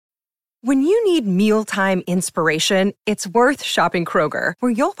When you need mealtime inspiration, it's worth shopping Kroger,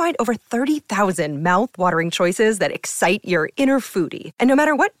 where you'll find over 30,000 mouth-watering choices that excite your inner foodie. And no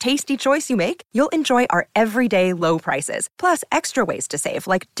matter what tasty choice you make, you'll enjoy our everyday low prices, plus extra ways to save,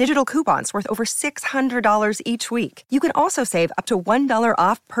 like digital coupons worth over $600 each week. You can also save up to $1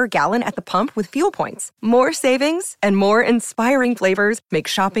 off per gallon at the pump with fuel points. More savings and more inspiring flavors make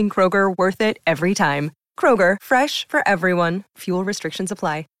shopping Kroger worth it every time. Kroger, fresh for everyone. Fuel restrictions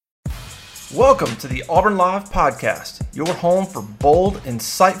apply. Welcome to the Auburn Live Podcast, your home for bold,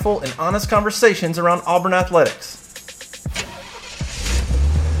 insightful, and honest conversations around Auburn athletics.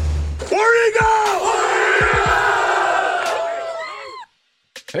 Where you go?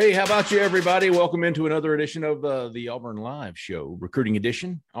 Hey, how about you, everybody? Welcome into another edition of the Auburn Live Show, Recruiting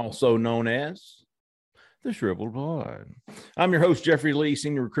Edition, also known as the Shriveled Blood. I'm your host, Jeffrey Lee,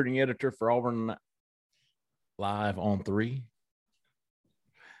 Senior Recruiting Editor for Auburn Live on 3.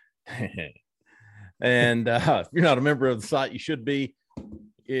 And if you're not a member of the site, you should be.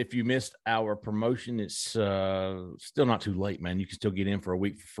 If you missed our promotion, it's still not too late, man. You can still get in for a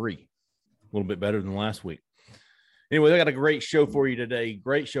week for free. A little bit better than last week. Anyway, I got a great show for you today.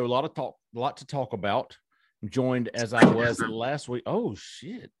 Great show. A lot to talk about. I'm joined as I was last week. Oh,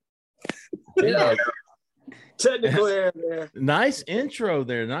 shit. Yeah. Technical error there. Nice intro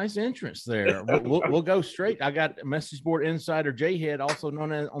there. Nice entrance there. We'll go straight. I got Message Board Insider J-Head, also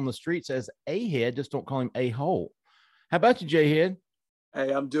known as on the streets as A-Head. Just don't call him A-Hole. How about you, J-Head?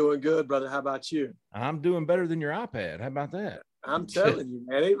 Hey, I'm doing good, brother. How about you? I'm doing better than your iPad. How about that? I'm telling you,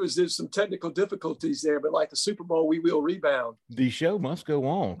 man. There's some technical difficulties there, but like the Super Bowl, we will rebound. The show must go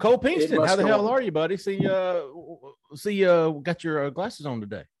on. Cole Pinkston, how the hell are you, buddy? See, got your glasses on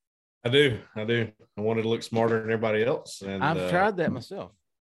today. I do. I wanted to look smarter than everybody else. And I've tried that myself.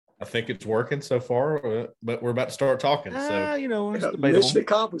 I think it's working so far, but we're about to start talking. So, it's debatable. Mission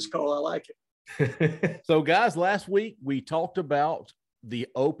accomplished, Cole. I like it. So, guys, last week we talked about the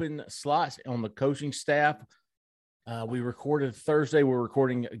open slots on the coaching staff. We recorded Thursday. We're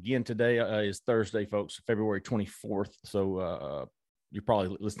recording again today. Is Thursday, folks, February 24th. So you're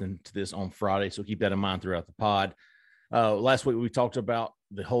probably listening to this on Friday. So keep that in mind throughout the pod. Last week we talked about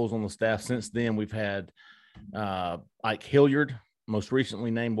the holes on the staff. Since then, we've had Ike Hilliard, most recently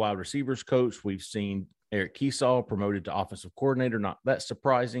named wide receivers coach. We've seen Eric Keesall promoted to offensive coordinator. Not that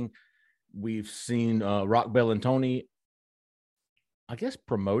surprising. We've seen Rock Bellantoni, I guess,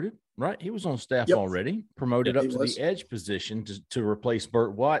 promoted, right? He was on staff already, promoted up to the edge position to replace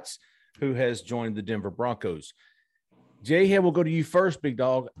Burt Watts, who has joined the Denver Broncos. J-Head, we'll go to you first, big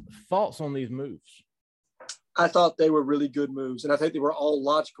dog. Thoughts on these moves? I thought they were really good moves, and I think they were all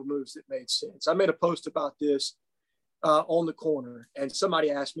logical moves that made sense. I made a post about this on the corner, and somebody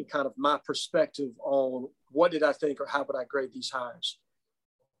asked me kind of my perspective on what did I think or how would I grade these hires.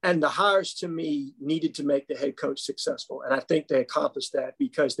 And the hires, to me, needed to make the head coach successful, and I think they accomplished that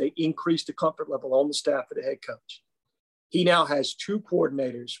because they increased the comfort level on the staff of the head coach. He now has two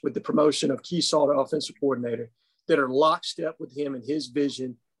coordinators with the promotion of Keesall to offensive coordinator that are lockstep with him and his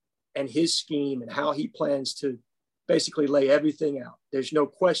vision and his scheme and how he plans to basically lay everything out. There's no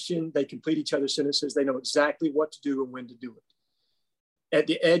question. They complete each other's sentences. They know exactly what to do and when to do it. At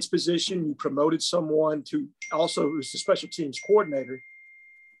the edge position, you promoted someone to also who's the special teams coordinator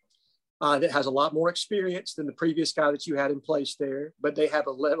that has a lot more experience than the previous guy that you had in place there, but they have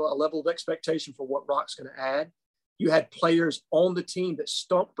a level of expectation for what Rock's going to add. You had players on the team that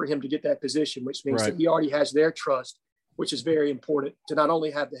stumped for him to get that position, which means that he already has their trust, which is very important to not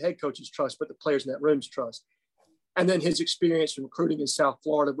only have the head coach's trust, but the players in that room's trust. And then his experience in recruiting in South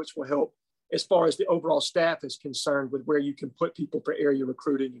Florida, which will help as far as the overall staff is concerned with where you can put people for area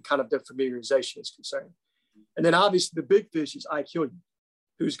recruiting and kind of their familiarization is concerned. And then obviously the big fish is Ike Hilliard,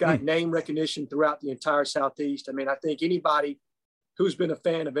 who's got name recognition throughout the entire Southeast. I mean, I think anybody who's been a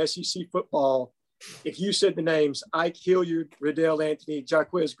fan of SEC football, if you said the names Ike Hilliard, Riddell Anthony,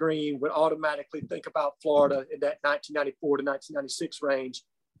 Jarquez Green, would automatically think about Florida in that 1994 to 1996 range,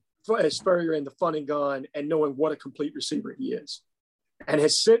 as Spurrier in the fun and gun and knowing what a complete receiver he is. And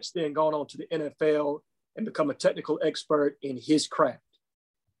has since then gone on to the NFL and become a technical expert in his craft.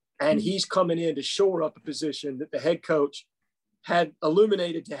 And he's coming in to shore up a position that the head coach had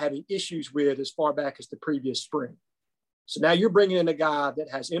illuminated to having issues with as far back as the previous spring. So now you're bringing in a guy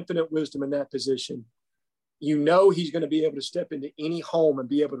that has infinite wisdom in that position. You know he's going to be able to step into any home and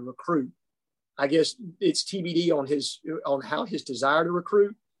be able to recruit. I guess it's TBD on how his desire to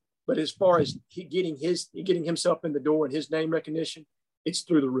recruit, but as far as getting himself in the door and his name recognition, it's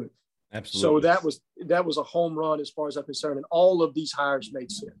through the roof. Absolutely. So that was a home run as far as I'm concerned, and all of these hires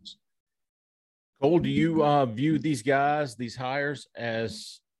made sense. Cole, do you view these hires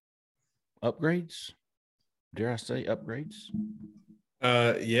as upgrades. Dare I say upgrades?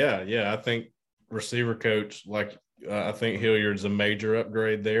 Yeah. I think receiver coach, I think Hilliard's a major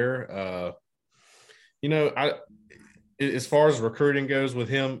upgrade there. As far as recruiting goes with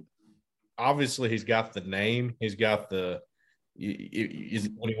him, obviously he's got the name. He's got when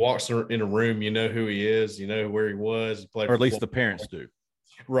he walks in a room, you know who he is, you know where he was. Or at least the parents do.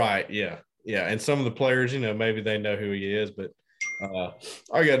 Right, yeah. And some of the players, maybe they know who he is, but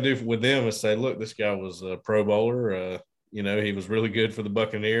all you got to do with them is say, look, this guy was a Pro Bowler. He was really good for the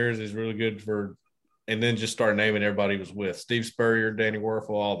Buccaneers. He's really good and then just start naming everybody he was with. Steve Spurrier, Danny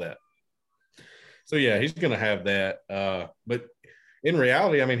Werfel, all that. So, yeah, he's going to have that. But in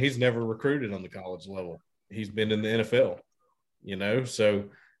reality, I mean, he's never recruited on the college level. He's been in the NFL, So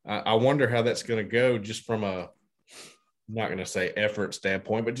I wonder how that's going to go just from I'm not going to say effort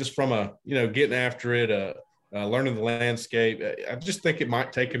standpoint, but just from getting after it, learning the landscape. I just think it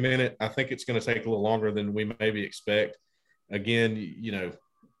might take a minute. I think it's going to take a little longer than we maybe expect. Again,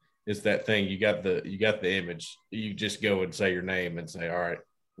 it's that thing. You got the image. You just go and say your name and say, all right,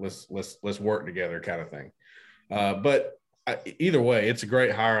 let's work together kind of thing. But either way, it's a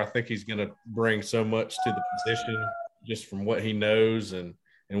great hire. I think he's going to bring so much to the position just from what he knows and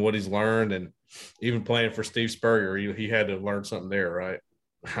what he's learned. And even playing for Steve Spurrier, he had to learn something there, right?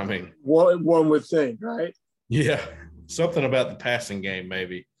 I mean, one would think, right? Yeah, something about the passing game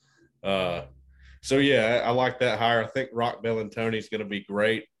maybe. So, yeah, I like that hire. I think Rock Bellantoni is going to be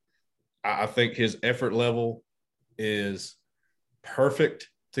great. I think his effort level is perfect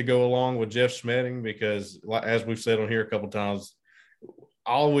to go along with Jeff Schmedding because, as we've said on here a couple of times,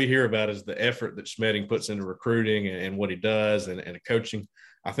 all we hear about is the effort that Schmedding puts into recruiting and what he does and coaching.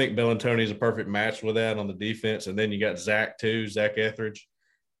 I think Bellantoni is a perfect match with that on the defense. And then you got Zach Etheridge.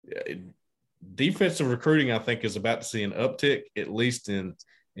 Defensive recruiting, I think, is about to see an uptick, at least in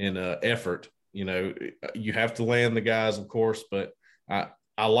effort. You have to land the guys, of course, but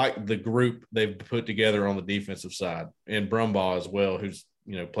I like the group they've put together on the defensive side. And Brumbaugh as well, who's,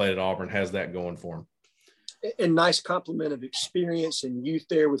 played at Auburn, has that going for him. A nice complement of experience and youth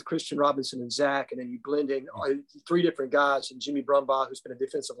there with Christian Robinson and Zach. And then you blend in three different guys, and Jimmy Brumbaugh, who's been a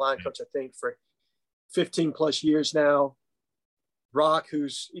defensive line coach, I think, for 15 plus years now. Rock,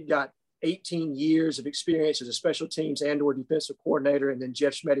 who's got 18 years of experience as a special teams and or defensive coordinator. And then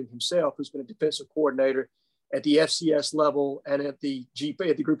Jeff Schmedding himself, who's been a defensive coordinator at the FCS level and at the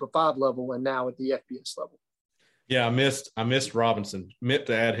group of 5 level, and now at the FBS level. Yeah, I missed Robinson. Meant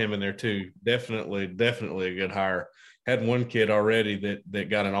to add him in there too. Definitely a good hire. Had one kid already that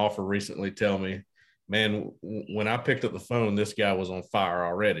got an offer recently tell me, man, when I picked up the phone, this guy was on fire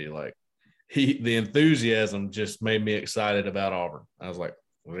already. Like the enthusiasm just made me excited about Auburn. I was like,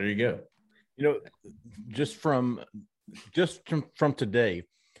 well, there you go. Just from today,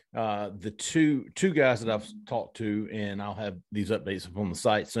 the two guys that I've talked to, and I'll have these updates up on the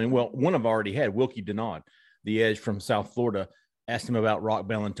site soon. Well, one I've already had, Wilkie Denaud, the edge from South Florida, asked him about Rock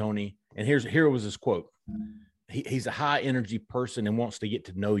Bellantoni, and here was his quote. He's a high energy person and wants to get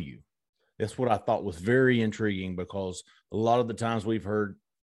to know you. That's what I thought was very intriguing, because a lot of the times we've heard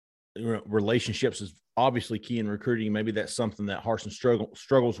relationships is obviously key in recruiting. Maybe that's something that Harsin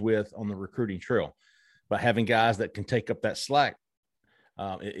struggles with on the recruiting trail, but having guys that can take up that slack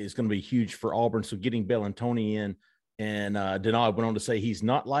is going to be huge for Auburn. So getting Bellantoni in, and Denaud went on to say he's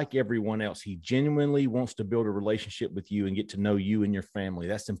not like everyone else. He genuinely wants to build a relationship with you and get to know you and your family.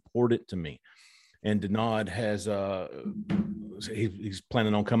 That's important to me. And Denaud has he's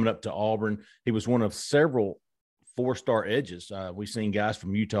planning on coming up to Auburn. He was one of several 4-star edges. We've seen guys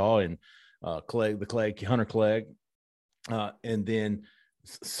from Utah and Hunter Clegg, and then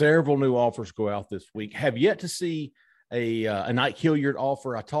several new offers go out this week. Have yet to see a Ike Hilliard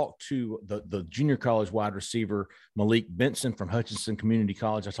offer. I talked to the junior college wide receiver, Malik Benson from Hutchinson Community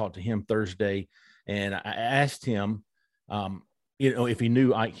College. I talked to him Thursday, and I asked him, if he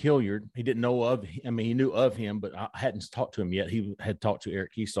knew Ike Hilliard. He didn't know of him. I mean, he knew of him, but I hadn't talked to him yet. He had talked to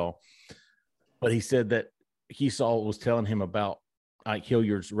Eric Keesaw, but he said that Keesaw was telling him about Ike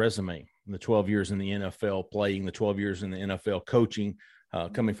Hilliard's resume, the 12 years in the NFL playing, the 12 years in the NFL coaching,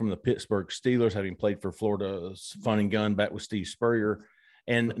 coming from the Pittsburgh Steelers, having played for Florida's Fun and Gun back with Steve Spurrier.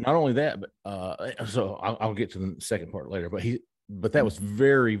 And not only that, but so I'll get to the second part later, but that was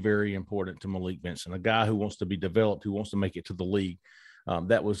very, very important to Malik Benson, a guy who wants to be developed, who wants to make it to the league.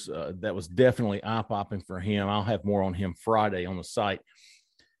 That was definitely eye-popping for him. I'll have more on him Friday on the site.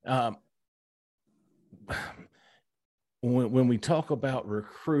 When we talk about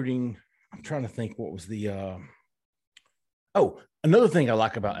recruiting, I'm trying to think what was the another thing I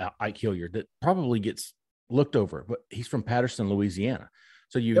like about Ike Hilliard that probably gets looked over, but he's from Patterson, Louisiana.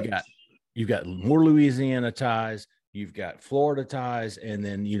 So you've got you've got more Louisiana ties, you've got Florida ties, and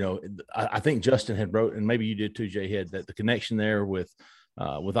then I think Justin had wrote, and maybe you did too, Jay Head, that the connection there with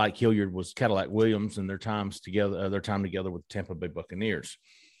Ike Hilliard was Cadillac Williams and their time together with the Tampa Bay Buccaneers.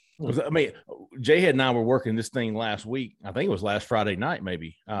 I mean, Jay Head and I were working this thing last week. I think it was last Friday night,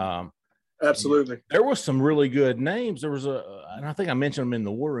 maybe. Absolutely. There was some really good names. There was and I think I mentioned them in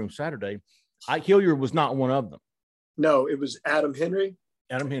the War Room Saturday. Ike Hilliard was not one of them. No, it was Adam Henry.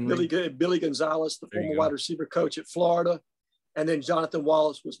 Billy Gonzalez, the former wide receiver coach at Florida. And then Jonathan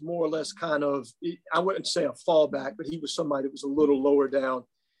Wallace was more or less kind of, I wouldn't say a fallback, but he was somebody that was a little lower down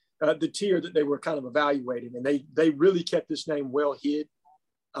the tier that they were kind of evaluating. And they really kept this name well hid.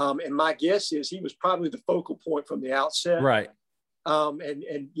 And my guess is he was probably the focal point from the outset. Right.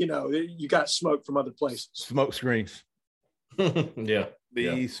 And you got smoke from other places. Smoke screens. Yeah.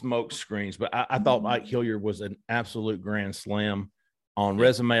 Smoke screens. But I thought Ike Hilliard was an absolute grand slam on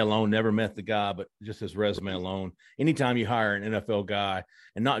resume alone. Never met the guy, but just his resume alone. Anytime you hire an NFL guy,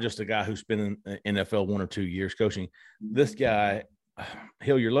 and not just a guy who's been in NFL 1 or 2 years coaching, this guy,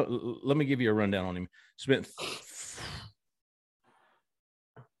 Hilliard, let me give you a rundown on him.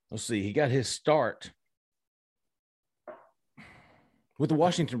 Let's see. He got his start with the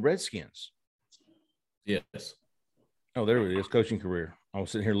Washington Redskins. Yes. Oh, there it is. Coaching career. I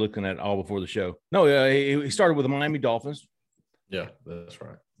was sitting here looking at it all before the show. No, he started with the Miami Dolphins. Yeah, that's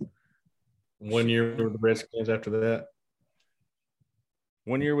right. 1 year with the Redskins after that.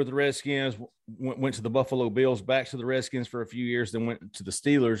 1 year with the Redskins, went to the Buffalo Bills, back to the Redskins for a few years, then went to the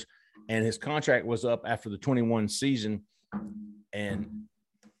Steelers, and his contract was up after the 21 season, and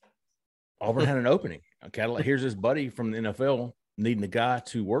Auburn had an opening. Cadillac, here's his buddy from the NFL needing a guy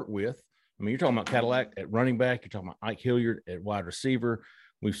to work with. I mean, you're talking about Cadillac at running back. You're talking about Ike Hilliard at wide receiver.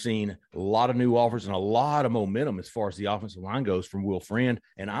 We've seen a lot of new offers and a lot of momentum as far as the offensive line goes from Will Friend.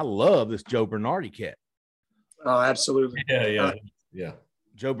 And I love this Joe Bernardi cat. Oh, absolutely. Yeah.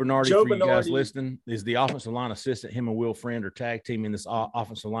 Joe Bernardi, for you guys listening, is the offensive line assistant. Him and Will Friend are tag teaming this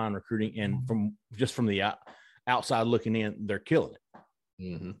offensive line recruiting. And from the outside looking in, they're killing it.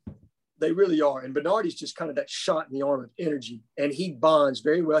 Mm-hmm. They really are. And Bernardi's just kind of that shot in the arm of energy. And he bonds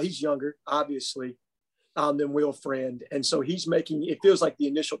very well. He's younger, obviously, than Will Friend. And so he's making, it feels like the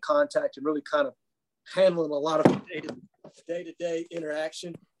initial contact and really kind of handling a lot of day-to-day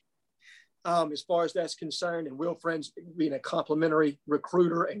interaction as far as that's concerned. And Will Friend's being a complimentary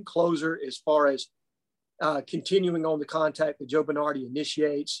recruiter and closer as far as continuing on the contact that Joe Bernardi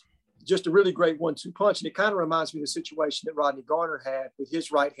initiates. Just a really great 1-2 punch. And it kind of reminds me of the situation that Rodney Garner had with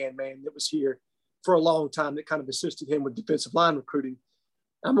his right-hand man that was here for a long time that kind of assisted him with defensive line recruiting.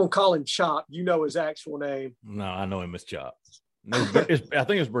 I'm going to call him Chop. You know his actual name. No, I know him as Chop. I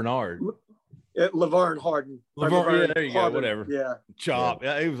think it's Bernard. Laverne Harden. Laverne, yeah, there you go. Whatever. Yeah. Chop.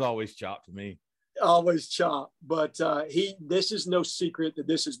 Yeah, he was always Chop to me. Always Chop. But this is no secret that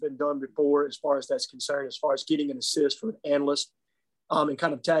this has been done before as far as that's concerned, as far as getting an assist from an analyst. And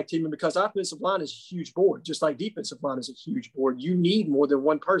kind of tag teaming, because offensive line is a huge board, just like defensive line is a huge board. You need more than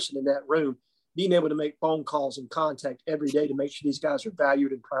one person in that room being able to make phone calls and contact every day to make sure these guys are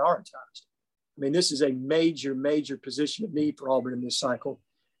valued and prioritized. I mean, this is a major, major position of need for Auburn in this cycle.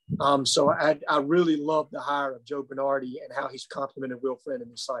 So I really love the hire of Joe Bernardi and how he's complimented Will Friend in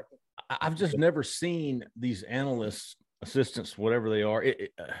this cycle. I've just never seen these analysts, assistants, whatever they are,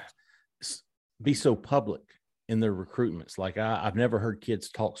 be so public in their recruitments. Like I've never heard kids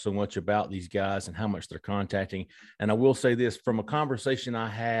talk so much about these guys and how much they're contacting. And I will say this, from a conversation I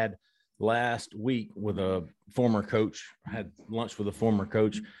had last week with a former coach, I had lunch with a former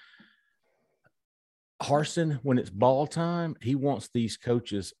coach, Harsin, when it's ball time, he wants these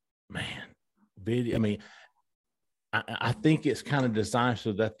coaches, video. I mean, I think it's kind of designed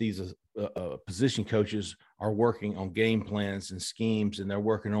so that these position coaches are working on game plans and schemes, and they're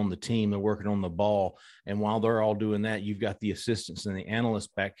working on the team, they're working on the ball. And while they're all doing that, you've got the assistants and the analysts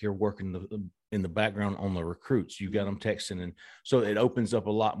back here working in the background on the recruits. You've got them texting. And so it opens up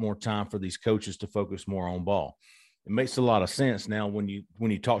a lot more time for these coaches to focus more on ball. It makes a lot of sense now when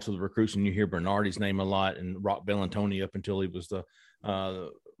you talk to the recruits and you hear Bernardi's name a lot, and Rock Bellantoni up until he was the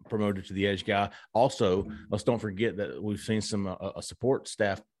promoted to the edge guy. Also, let's don't forget that we've seen some support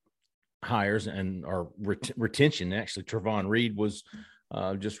staff hires and our retention. Actually, Trevon Reed was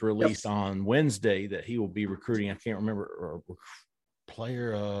just released on Wednesday that he will be recruiting. I can't remember,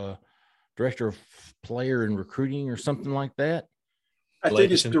 director of player and recruiting or something like that. I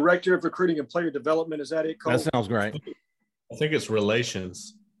think it's director of recruiting and player development. Is that it, Cole? That sounds great. I think it's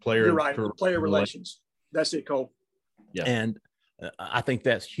relations. You're right. Player relations. That's it, Cole. Yeah. And I think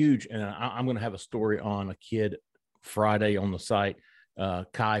that's huge. And I'm going to have a story on a kid Friday on the site,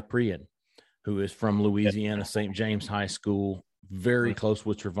 Kai Prian. who is from Louisiana, St. James High School, very close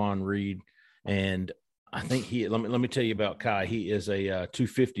with Trevon Reed. And I think let me tell you about Kai. He is a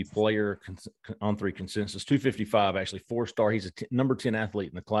 250 player on 3 consensus, 255, actually 4-star. He's a number 10 athlete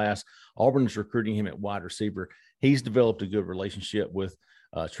in the class. Auburn is recruiting him at wide receiver. He's developed a good relationship with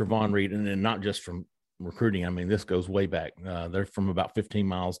Trevon Reed, and then not just from recruiting. I mean, this goes way back. They're from about 15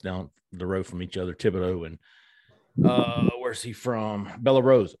 miles down the road from each other, Thibodeau, and where's he from? Bella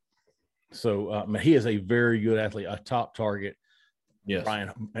Rosa. So he is a very good athlete, a top target. Yes.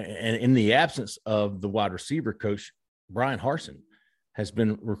 Brian, and in the absence of the wide receiver coach, Brian Harsin has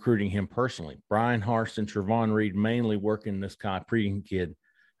been recruiting him personally. Brian Harsin, Trevon Reed, mainly working this Kai Preeting kid,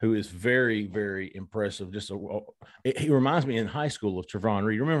 who is very, very impressive. He reminds me in high school of Trevon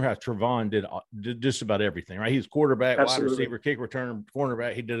Reed. Remember how Trevon did just about everything, right? He was quarterback, Absolutely. wide receiver, kick returner,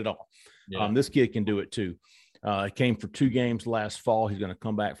 cornerback. He did it all. Yeah. This kid can do it too. He came for 2 games last fall. He's going to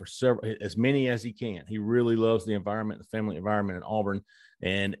come back for as many as he can. He really loves the environment, the family environment in Auburn.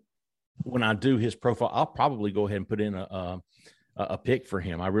 And when I do his profile, I'll probably go ahead and put in a pick for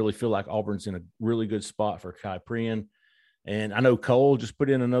him. I really feel like Auburn's in a really good spot for Kai Preeting. And I know Cole just put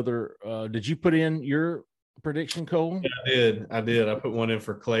in another. Did you put in your prediction, Cole? Yeah, I did. I put one in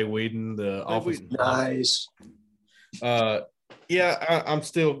for Clay Whedon, the offensive. Nice. Yeah, I'm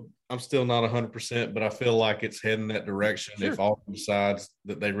still not 100%, but I feel like it's heading that direction. Sure. If Auburn decides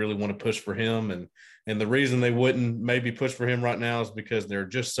that they really want to push for him, and the reason they wouldn't maybe push for him right now is because there are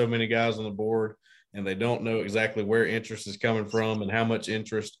just so many guys on the board, and they don't know exactly where interest is coming from and how much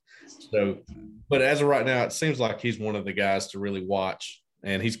interest. So, but as of right now, it seems like he's one of the guys to really watch,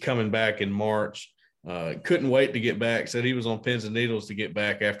 and he's coming back in March. Couldn't wait to get back. Said he was on pins and needles to get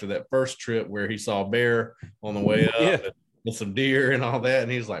back after that first trip where he saw a bear on the way up. And some deer and all that.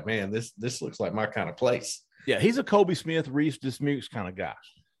 And he was like, man, this looks like my kind of place. Yeah, he's a Kobe Smith, Reese Dismukes kind of guy.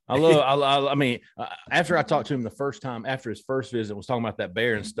 I mean, after I talked to him the first time, after his first visit, was talking about that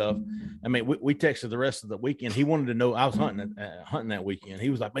bear and stuff. I mean, we texted the rest of the weekend. He wanted to know, I was hunting that weekend.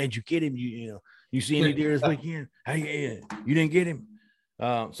 He was like, man, did you get him? You see any deer this weekend? Hey, you didn't get him?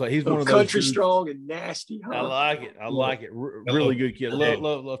 So he's one of those country strong and nasty. Huh? I like it. Really good kid.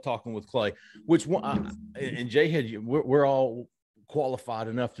 Love talking with Clay. Which one? And Jay we're all qualified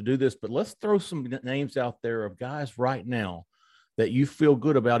enough to do this, but let's throw some names out there of guys right now that you feel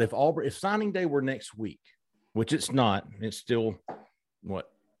good about. If signing day were next week, which it's not, it's still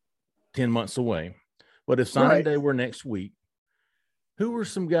 10 months away. But if signing day were next week, who are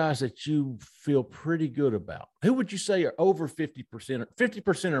some guys that you feel pretty good about? Who would you say are over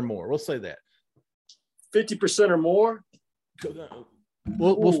 50% or more? Let's say that 50% or more.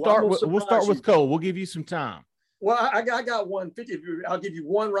 We'll start with Cole. We'll give you some time. Well, I got one 50. I'll give you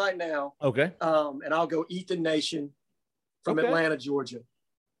one right now. Okay. And I'll go Ethan Nation from Atlanta, Georgia.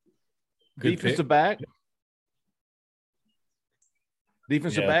 Defensive back.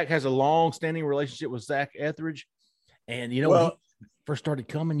 Defensive back has a long-standing relationship with Zach Etheridge, and when he first started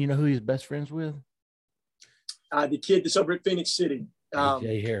coming, you know who he's best friends with? The kid that's over at Phoenix City.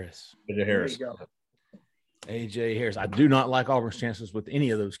 AJ Harris. AJ Harris. There you go. AJ Harris. I do not like Auburn's chances with any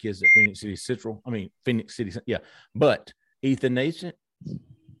of those kids at Phoenix City Central. Phoenix City. Yeah. But Ethan Nation,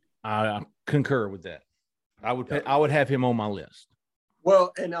 I concur with that. I would have him on my list.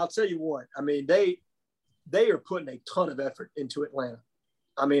 Well, and I'll tell you what, they are putting a ton of effort into Atlanta.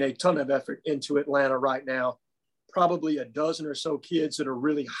 A ton of effort into Atlanta right now. Probably a dozen or so kids that are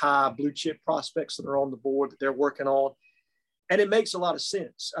really high blue chip prospects that are on the board that they're working on. And it makes a lot of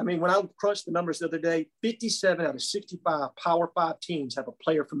sense. When I crunched the numbers the other day, 57 out of 65 Power 5 teams have a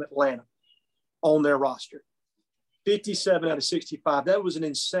player from Atlanta on their roster. 57 out of 65. That was an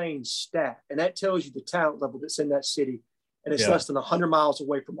insane stat. And that tells you the talent level that's in that city. And it's less than 100 miles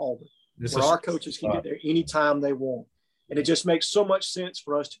away from Auburn, where our coaches can get there anytime they want. And it just makes so much sense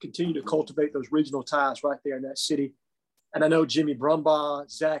for us to continue to cultivate those regional ties right there in that city. And I know Jimmy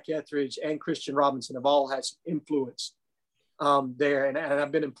Brumbaugh, Zach Etheridge, and Christian Robinson have all had some influence there. And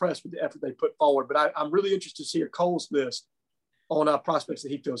I've been impressed with the effort they put forward. But I'm really interested to see Cole's list on prospects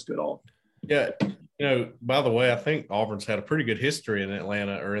that he feels good on. Yeah. By the way, I think Auburn's had a pretty good history in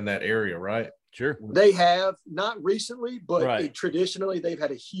Atlanta or in that area, right? Sure. They have, not recently, but traditionally they've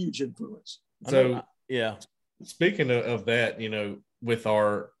had a huge influence. So, yeah. Speaking of that, with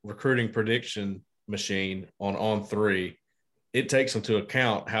our recruiting prediction machine on On3, it takes into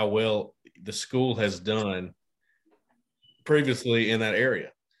account how well the school has done previously in that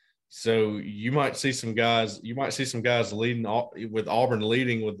area. So you might see some guys leading with Auburn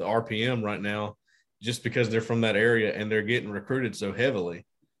leading with the RPM right now, just because they're from that area and they're getting recruited so heavily.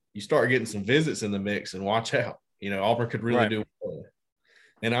 You start getting some visits in the mix and watch out. Auburn could really do well.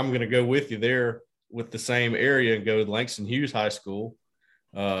 And I'm going to go with you there with the same area and go to Langston Hughes High School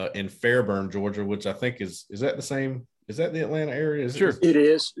in Fairburn, Georgia, which I think is that the same? Is that the Atlanta area? Sure. It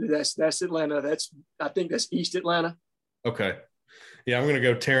is. That's Atlanta. I think that's East Atlanta. Okay. Yeah, I'm going to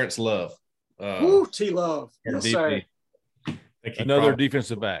go Terrence Love. Woo, T Love. Yes, sir. Another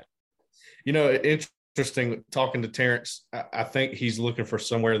defensive back. You know, interesting talking to Terrence. I think he's looking for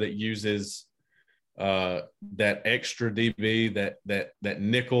somewhere that uses that extra DB, that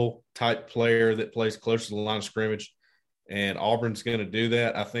nickel type player that plays close to the line of scrimmage. And Auburn's going to do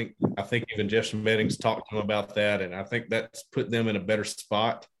that. I think even Jeff Schmedding's talked to him about that, and I think that's put them in a better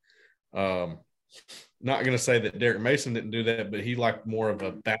spot. Not going to say that Derek Mason didn't do that, but he liked more of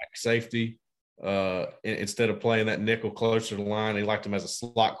a back safety instead of playing that nickel closer to the line. He liked him as a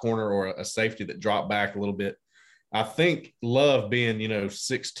slot corner or a safety that dropped back a little bit. I think Love being,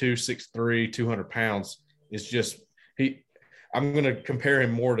 6'2", 6'3", 200 pounds is just I'm going to compare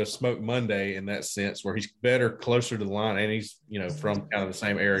him more to Smoke Monday in that sense, where he's better closer to the line, and he's from kind of the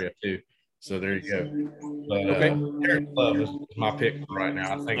same area too. So there you go. But, Terrence Love is my pick right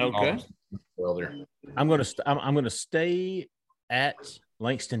now. I think. Okay. Well, there. I'm going to stay at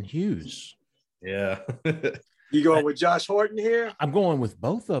Langston Hughes. Yeah. You going with Josh Horton here? I'm going with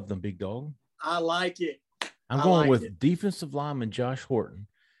both of them, big dog. I like it. I'm going with defensive lineman Josh Horton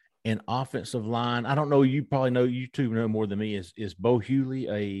and offensive line. I don't know. You two know more than me. Is Bo Hughley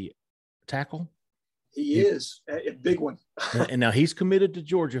a tackle? He is a big one. And now he's committed to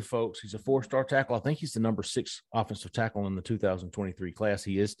Georgia, folks. He's a 4-star tackle. I think he's the number 6 offensive tackle in the 2023 class.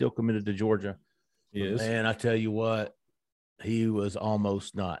 He is still committed to Georgia. He is. And I tell you what, he was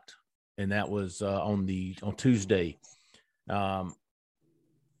almost not. And that was on Tuesday. Now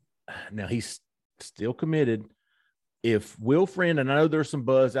he's still committed. If Will Friend, and I know there's some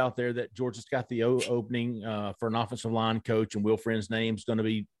buzz out there that Georgia's got the opening for an offensive line coach, and Will Friend's name's going to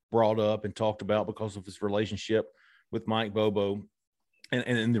be brought up and talked about because of his relationship with Mike Bobo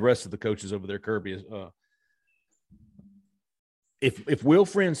and the rest of the coaches over there, Kirby. If Will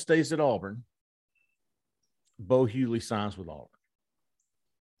Friend stays at Auburn, Bo Hughley signs with Auburn.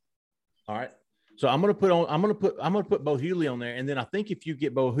 All right. So I'm going to put Bo Hughley on there. And then I think if you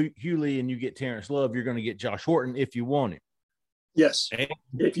get Bo Hughley and you get Terrence Love, you're going to get Josh Horton if you want him. Yes.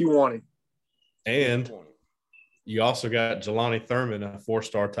 If you want him. And you also got Jelani Thurman, a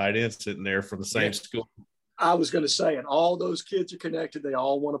 4-star tight end sitting there from the same school. I was going to say, and all those kids are connected. They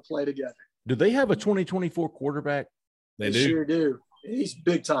all want to play together. Do they have a 2024 quarterback? They sure do. He's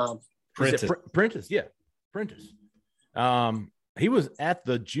big time. Prentice. Yeah. Prentice. He was at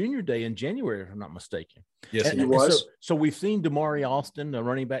the junior day in January, if I'm not mistaken. Yes, he was. So we've seen Damari Alston, the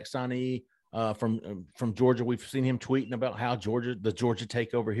running back signee from Georgia. We've seen him tweeting about how the Georgia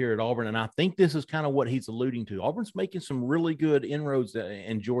takeover here at Auburn. And I think this is kind of what he's alluding to. Auburn's making some really good inroads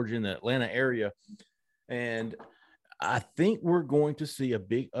in Georgia, in the Atlanta area. And I think we're going to see a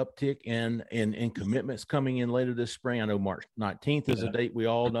big uptick in commitments coming in later this spring. I know March 19th is a date we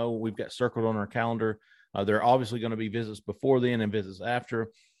all know. We've got circled on our calendar. There are obviously going to be visits before then and visits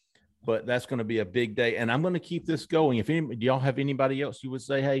after, but that's going to be a big day. And I'm going to keep this going. Do y'all have anybody else you would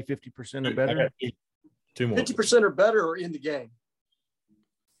say, hey, 50% or better? 2 more. 50% or better or in the game?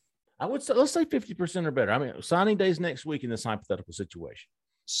 I would say, let's say 50% or better. I mean, signing days next week in this hypothetical situation.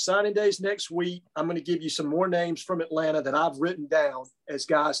 Signing days next week. I'm going to give you some more names from Atlanta that I've written down as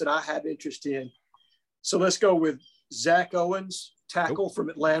guys that I have interest in. So let's go with Zach Owens, tackle from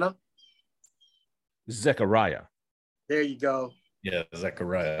Atlanta. Zechariah. There you go. Yeah,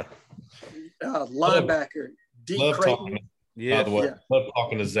 Zechariah. Linebacker, D. Creighton. By the way, love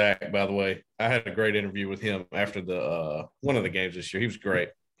talking to Zach, by the way. I had a great interview with him after the one of the games this year. He was great.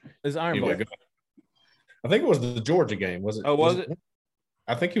 Is Iron Bowl? I think it was the Georgia game, was it? Oh, was it?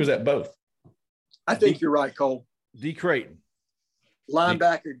 I think he was at both. I think you're right, Cole. D. Creighton.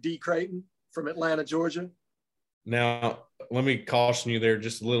 Linebacker, D. Creighton from Atlanta, Georgia. Now, let me caution you there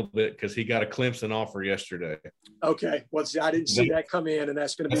just a little bit because he got a Clemson offer yesterday. Okay. Well, see, I didn't see that come in, and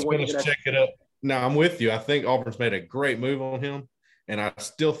that's going to be one you're going to check it up. Now, I'm with you. I think Auburn's made a great move on him, and I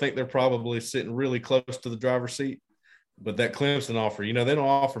still think they're probably sitting really close to the driver's seat. But that Clemson offer, they don't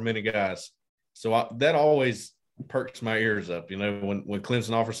offer many guys. So that always perks my ears up. When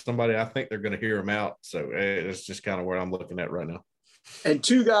Clemson offers somebody, I think they're going to hear him out. So it's just kind of where I'm looking at right now. And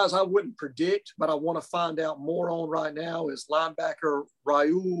 2 guys I wouldn't predict, but I want to find out more on right now is linebacker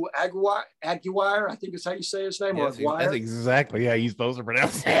Raul Aguirre. I think is how you say his name. Yes, that's exactly how you're supposed to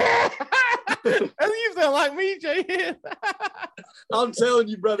pronounce it. You sound like me, Jay. I'm telling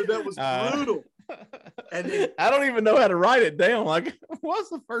you, brother, that was brutal. And then, I don't even know how to write it down. Like, what's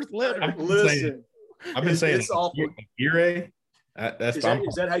the first letter? Listen, I've been saying it's awful. Aguirre. Is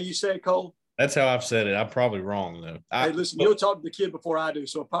that how you say it, Cole? That's how I've said it. I'm probably wrong though. Hey, listen, you'll talk to the kid before I do,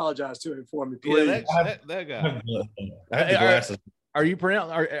 so apologize to him for me, please. Yeah, that guy. I have the glasses. Are you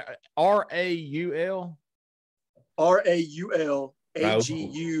pronouncing R-A-U-L? R-A-U-L-A-G-U-I-R-R-E.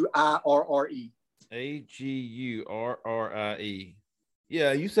 A-G-U-R-R-I-E.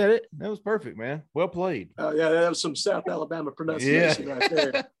 Yeah, you said it. That was perfect, man. Well played. Yeah, that was some South Alabama pronunciation right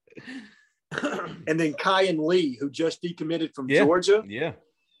there. And then Kyan Lee, who just decommitted from Georgia. Yeah.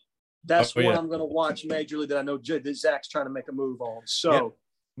 That's one I'm going to watch majorly that I know that Zach's trying to make a move on. So,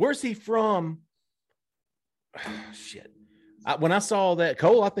 where's he from? Shit. When I saw that,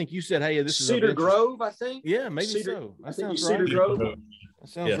 Cole, I think you said, "Hey, this is Cedar Grove." I think. Yeah, maybe so. That sounds Cedar right. Grove. That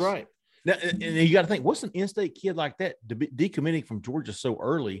sounds right. Now, and you got to think, what's an in-state kid like that decommitting from Georgia so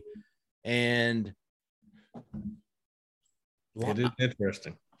early? And it is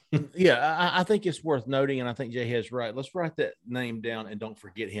interesting. Yeah, I think it's worth noting, and I think Jay has right. Let's write that name down and don't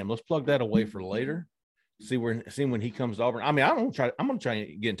forget him. Let's plug that away for later. See when he comes to Auburn. I mean, I'm going to try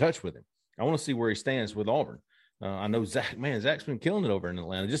and get in touch with him. I want to see where he stands with Auburn. I know Zach's been killing it over in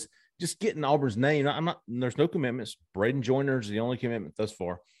Atlanta. Just getting Auburn's name. There's no commitments. Braden Joyner's the only commitment thus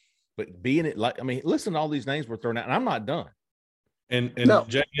far. But being it listen to all these names we're throwing out, and I'm not done. And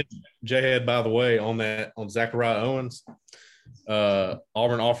Jay had, by the way, on Zachariah Owens,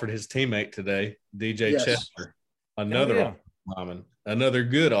 Auburn offered his teammate today, DJ Chester, another lineman, another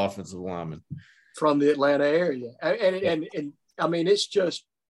good offensive lineman from the Atlanta area. And I mean,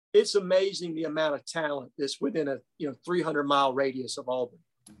 it's amazing the amount of talent that's within a 300-mile radius of Auburn.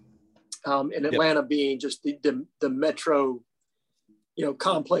 And Atlanta being just the metro,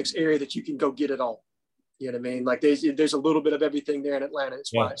 complex area that you can go get it all. You know what I mean? Like there's a little bit of everything there in Atlanta.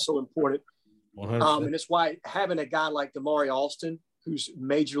 It's why it's so important. And it's why having a guy like Damari Alston, who's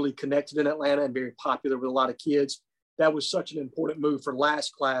majorly connected in Atlanta and very popular with a lot of kids, that was such an important move for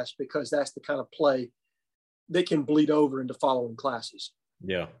last class, because that's the kind of play that can bleed over into following classes.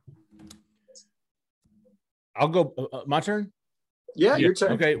 Yeah. I'll go. My turn? Yeah, your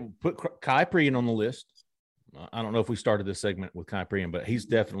turn. Okay, put Kai Prian on the list. I don't know if we started this segment with Kai Prian, but he's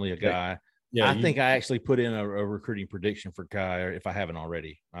definitely a guy. Yeah, I think I actually put in a recruiting prediction for Kai, or if I haven't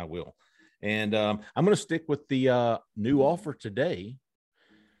already, I will. And I'm going to stick with the new offer today.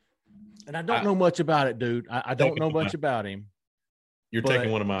 And I don't know much about it, dude. I don't know much about him. You're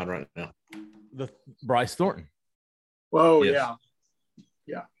taking one of mine right now. The Bryce Thornton. Whoa, yes.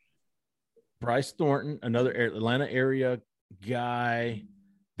 Yeah. Bryce Thornton, another Atlanta area guy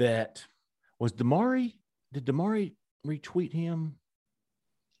that was Damari. Did Damari retweet him?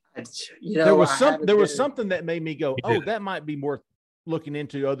 There was something that made me go, oh, that might be worth looking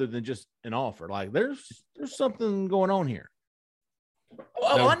into other than just an offer. Like there's something going on here.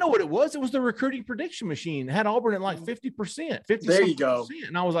 Oh, I know what it was. It was the recruiting prediction machine. It had Auburn at like 50%. There you go.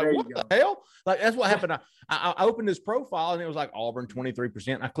 And I was like, what the hell? Like that's what happened. I opened his profile and it was like Auburn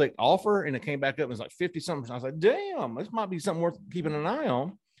 23%. I clicked offer and it came back up and it was like 50-something. I was like, damn, this might be something worth keeping an eye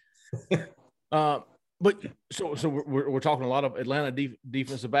on. But so we're talking a lot of Atlanta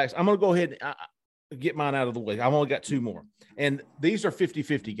defensive backs. I'm going to go ahead and get mine out of the way. I've only got two more. And these are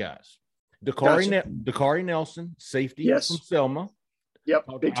 50-50 guys. Dakari Nelson, safety from Selma. Yep.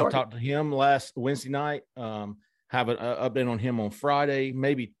 I talked to him last Wednesday night. Have an update on him on Friday,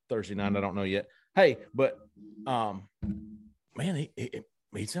 maybe Thursday night. I don't know yet. Hey, but man,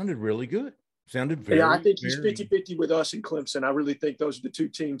 he sounded really good. Sounded very. Yeah, I think he's 50-50 with us and Clemson. I really think those are the two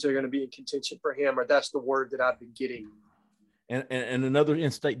teams that are going to be in contention for him, or that's the word that I've been getting. And another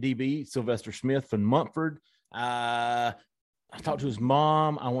in-state DB, Sylvester Smith from Montford. I talked to his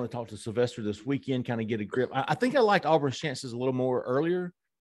mom. I want to talk to Sylvester this weekend, kind of get a grip. I think I liked Auburn's chances a little more earlier,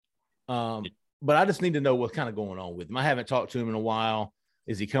 but I just need to know what's kind of going on with him. I haven't talked to him in a while.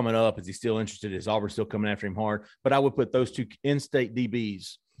 Is he coming up? Is he still interested? Is Auburn still coming after him hard? But I would put those two in-state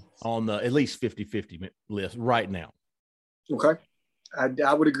DBs on the at least 50-50 list right now. Okay.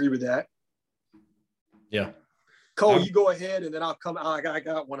 I would agree with that. Yeah. Cole, you go ahead, and then I'll come. I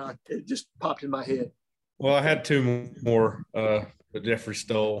got one. It just popped in my head. Well, I had two more, but Jeffrey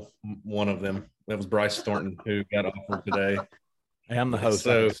stole one of them. That was Bryce Thornton, who got offered today. Hey, I'm the host.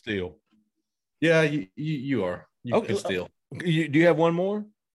 So, I can steal. Yeah, you are. You can steal. Do you have one more?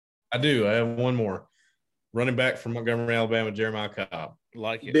 I do. I have one more. Running back from Montgomery, Alabama, Jeremiah Cobb.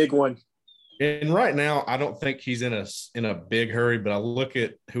 Like it. Big one. And right now, I don't think he's in a big hurry, but I look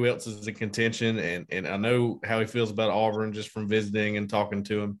at who else is in contention, and I know how he feels about Auburn just from visiting and talking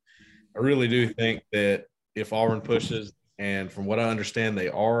to him. I really do think that if Auburn pushes, and from what I understand, they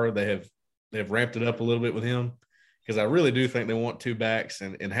have ramped it up a little bit with him, because I really do think they want two backs,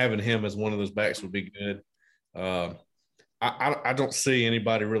 and having him as one of those backs would be good. I don't see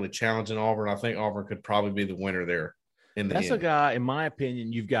anybody really challenging Auburn. I think Auburn could probably be the winner there. That's a guy, in my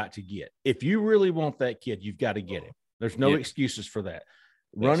opinion, you've got to get. If you really want that kid, you've got to get him. There's no excuses for that.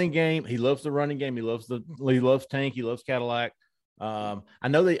 Running game, he loves the running game. He loves Tank. He loves Cadillac. I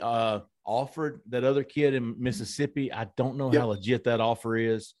know they offered that other kid in Mississippi. I don't know how legit that offer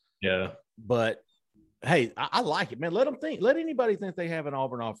is. Yeah, but hey, I like it, man. Let them think. Let anybody think they have an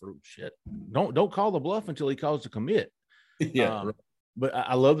Auburn offer. Shit, don't call the bluff until he calls to commit. Yeah, but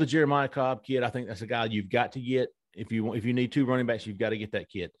I love the Jeremiah Cobb kid. I think that's a guy you've got to get. If you need 2 running backs, you've got to get that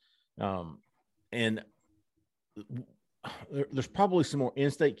kid. And there's probably some more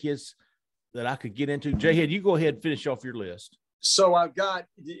in-state kids that I could get into. Jayhead, you go ahead and finish off your list. So I've got,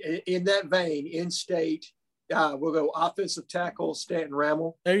 in that vein, in-state, we'll go offensive tackle Stanton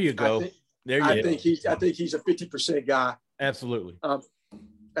Ramel. There you go. I think he's a 50% guy. Absolutely.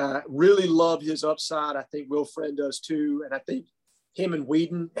 Really love his upside. I think Will Friend does too. And I think him and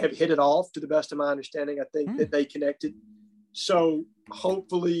Whedon have hit it off, to the best of my understanding. I think that they connected. So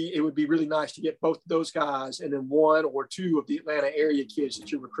hopefully it would be really nice to get both of those guys and then 1 or 2 of the Atlanta area kids that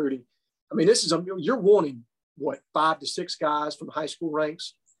you're recruiting. I mean, you're wanting, 5 to 6 guys from high school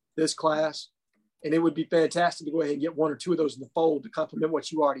ranks this class. And it would be fantastic to go ahead and get 1 or 2 of those in the fold to complement what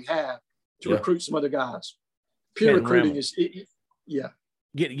you already have to recruit some other guys. Pure recruiting is.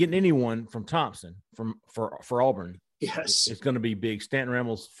 Getting anyone from Thompson for Auburn. Yes, it's going to be big. Stanton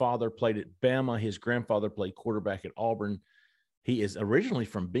Ramel's father played at Bama. His grandfather played quarterback at Auburn. He is originally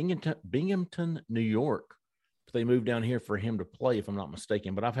from Binghamton, New York. They moved down here for him to play, if I'm not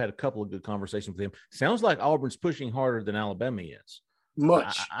mistaken. But I've had a couple of good conversations with him. Sounds like Auburn's pushing harder than Alabama is.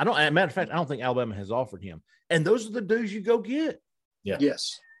 Much. I don't. As a matter of fact, I don't think Alabama has offered him. And those are the dudes you go get. Yeah.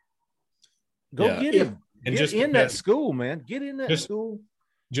 Yes. Go get him. And get in that school, man. Get in that school.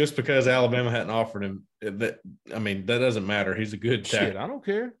 Just because Alabama hadn't offered him, that doesn't matter. He's a good tackle. Shit, I don't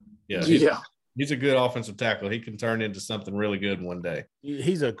care. Yeah. He's a good offensive tackle. He can turn into something really good one day.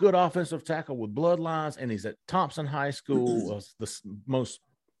 He's a good offensive tackle with bloodlines, and he's at Thompson High School,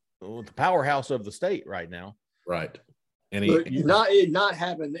 the powerhouse of the state right now. Right. And not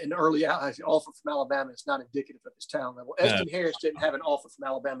having an early offer from Alabama is not indicative of his talent level. Eston Harris didn't have an offer from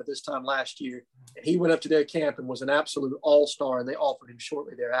Alabama this time last year, and he went up to their camp and was an absolute all-star, and they offered him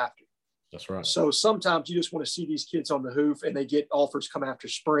shortly thereafter. That's right. So sometimes you just want to see these kids on the hoof, and they get offers come after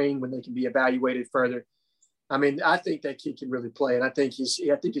spring when they can be evaluated further. I mean, I think that kid can really play, and I think his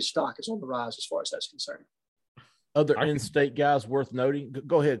stock is on the rise as far as that's concerned. Other in-state guys worth noting.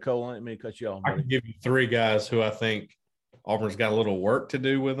 Go ahead, Cole. I didn't mean to cut you off. I can give you 3 guys who I think Auburn's got a little work to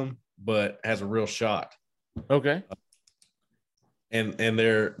do with them, but has a real shot. Okay. And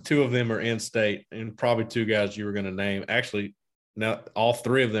there, 2 of them are in-state, and probably 2 guys you were going to name. Actually, now all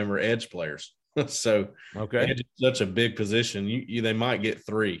 3 of them are edge players. So edge is such a big position. They might get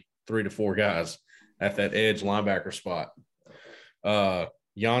 3 to 4 guys at that edge linebacker spot.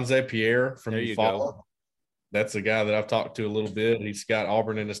 Yanze Pierre from Eufaula. That's a guy that I've talked to a little bit. He's got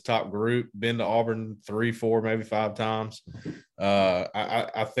Auburn in his top group, been to Auburn 3, 4, maybe 5 times.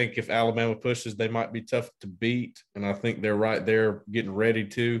 I think if Alabama pushes, they might be tough to beat, and I think they're right there getting ready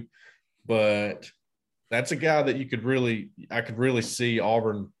to. But that's a guy that I could really see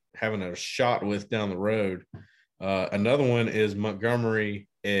Auburn having a shot with down the road. Another one is Montgomery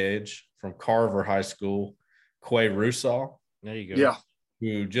edge from Carver High School, Quay Russaw. There you go. Yeah.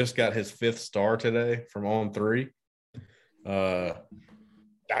 Who just got his 5th star today from On 3. I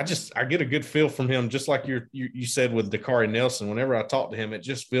get a good feel from him, just like you said with Dakari Nelson. Whenever I talk to him, it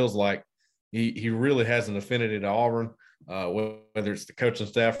just feels like he really has an affinity to Auburn, whether it's the coaching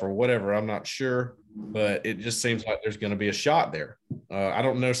staff or whatever, I'm not sure, but it just seems like there's going to be a shot there. I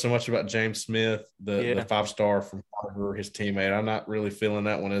don't know so much about James Smith, the 5-star from Carver, his teammate. I'm not really feeling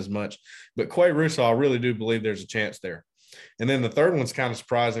that one as much, but Quay Russaw, I really do believe there's a chance there. And then the third one's kind of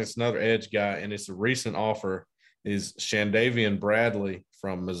surprising. It's another edge guy, and it's a recent offer, is Shandavian Bradley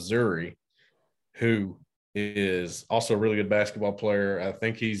from Missouri, who is also a really good basketball player. I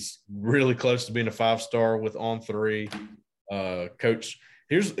think he's really close to being a 5-star with On 3. Coach,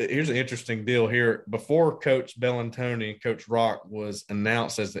 here's an interesting deal here. Before Coach Bellantoni, Coach Rock was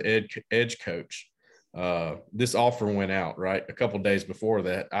announced as the edge coach. This offer went out, right? A couple of days before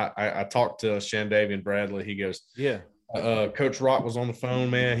that. I talked to Shandavian Bradley. He goes, yeah. Coach Rock was on the phone,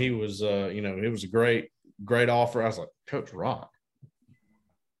 man. He was, it was a great offer. I was like, Coach Rock.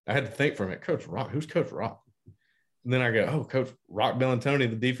 I had to think for a minute, Coach Rock, who's Coach Rock? And then I go, oh, Coach Rock Bellantoni,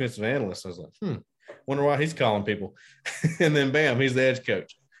 the defensive analyst. I was like, wonder why he's calling people. And then bam, he's the edge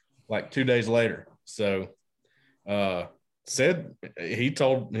coach like 2 days later. So he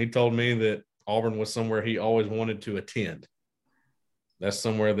told me that Auburn was somewhere he always wanted to attend. That's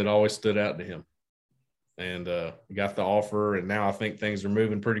somewhere that always stood out to him. And got the offer, and now I think things are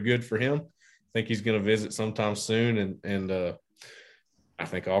moving pretty good for him. I think he's going to visit sometime soon, and I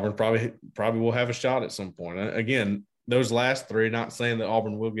think Auburn probably will have a shot at some point. Again, those last three, not saying that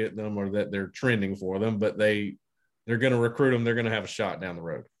Auburn will get them or that they're trending for them, but they're going to recruit them. They're going to have a shot down the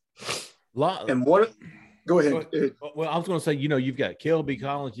road. And go ahead. Well, I was going to say, you've got Kelby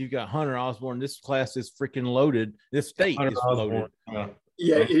Collins, you've got Hunter Osborne. This class is freaking loaded. This state is loaded.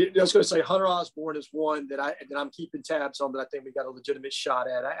 Yeah, I was going to say Hunter Osborne is one that I'm keeping tabs on that I think we got a legitimate shot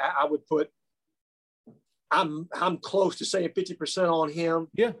at. I would put I'm close to saying 50% on him.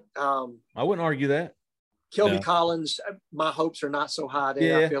 Yeah, I wouldn't argue that. Kelby Collins, my hopes are not so high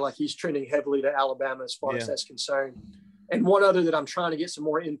there. Yeah. I feel like he's trending heavily to Alabama as far as that's concerned. And one other that I'm trying to get some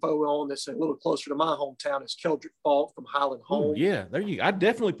more info on that's a little closer to my hometown is Keldrick Faulk from Highland Home. Yeah, there you go. I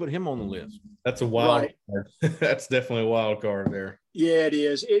definitely put him on the list. That's a wild card. That's definitely a wild card there. Yeah, it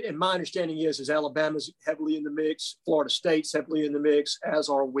is. And my understanding is Alabama's heavily in the mix, Florida State's heavily in the mix, as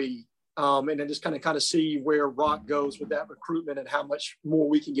are we. And then just kind of see where Rock goes with that recruitment and how much more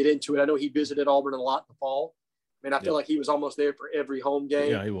we can get into it. I know he visited Auburn a lot in the fall. I mean, I feel like he was almost there for every home game.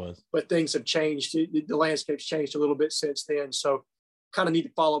 Yeah, he was. But things have changed. The landscape's changed a little bit since then. So kind of need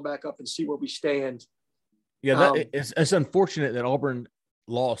to follow back up and see where we stand. Yeah, it's unfortunate that Auburn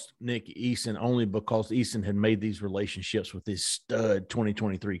lost Nick Eason only because Eason had made these relationships with his stud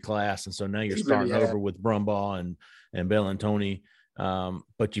 2023 class. And so now you're starting over with Brumbaugh and Bellantoni.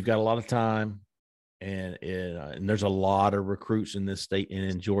 But you've got a lot of time. And there's a lot of recruits in this state and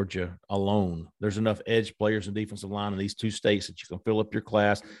in Georgia alone. There's enough edge players and defensive line in these two states that you can fill up your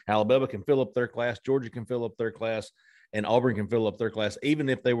class. Alabama can fill up their class. Georgia can fill up their class. And Auburn can fill up their class, even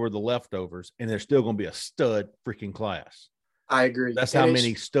if they were the leftovers. And they're still going to be a stud freaking class. I agree. That's how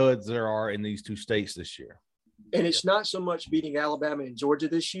many studs there are in these two states this year. And it's not so much beating Alabama and Georgia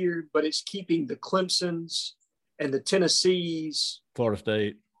this year, but it's keeping the Clemsons and the Tennessees, Florida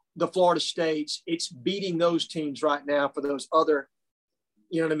State, the Florida States. It's beating those teams right now for those other,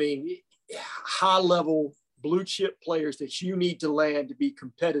 high-level blue chip players that you need to land to be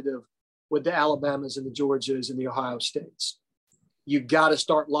competitive with the Alabamas and the Georgias and the Ohio States. You got to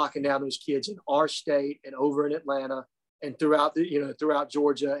start locking down those kids in our state and over in Atlanta and throughout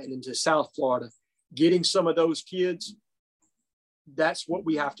Georgia and into South Florida. Getting some of those kids, that's what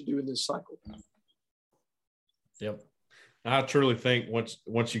we have to do in this cycle. Yep. I truly think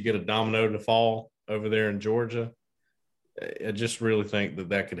once you get a domino to fall over there in Georgia, I just really think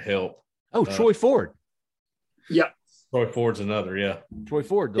that could help. Oh, Troy Ford. Yeah. Troy Ford's another, yeah. Troy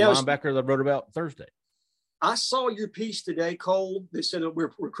Ford, the linebacker that I wrote about Thursday. I saw your piece today, Cole. They said that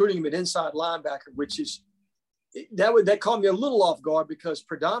we're recruiting him at inside linebacker, which is that caught me a little off guard because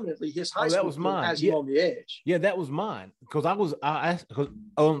predominantly his high school has him on the edge. Yeah, that was mine because I asked because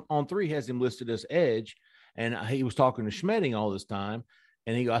on 3 has him listed as edge. And he was talking to Schmedding all this time.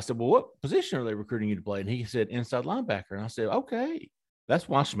 And I said, well, what position are they recruiting you to play? And he said, inside linebacker. And I said, okay, that's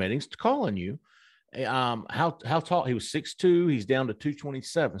why Schmedding's calling you. How tall? He was 6'2". He's down to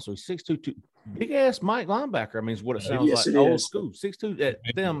 227. So he's 6'2", big ass Mike linebacker. I mean, it's what it sounds like. Old school, 6'2" at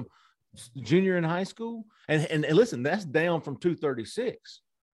them junior in high school. And listen, that's down from 236.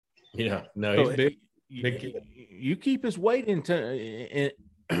 Yeah, no, he's big. You keep his weight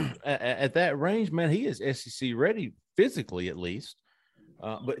at that range, man, he is SEC ready physically at least.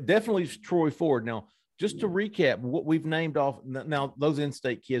 But definitely Troy Ford. Now, just to recap what we've named off now, those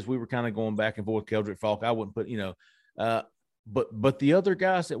in-state kids, we were kind of going back and forth. Keldrick Faulk, I wouldn't put, but the other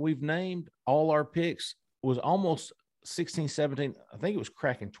guys that we've named, all our picks was almost 16, 17. I think it was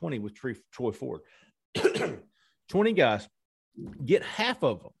cracking 20 with Troy Ford. 20 guys, get half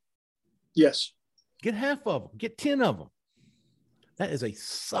of them. Yes. Get half of them. Get 10 of them. That is a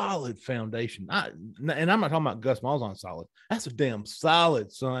solid foundation. And I'm not talking about Gus Malzahn solid. That's a damn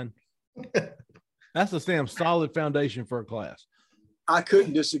solid, son. That's a damn solid foundation for a class. I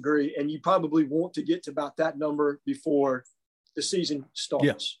couldn't disagree. And you probably want to get to about that number before the season starts.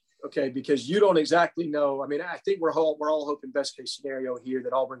 Yeah. Okay, because you don't exactly know. I mean, I think we're all hoping best case scenario here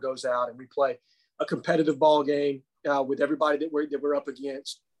that Auburn goes out and we play a competitive ball game with everybody that we're up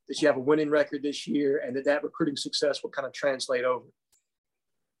against, that you have a winning record this year and that recruiting success will kind of translate over.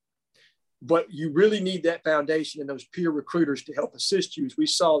 But you really need that foundation and those peer recruiters to help assist you. As we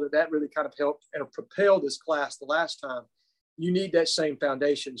saw that really kind of helped and propelled this class the last time. You need that same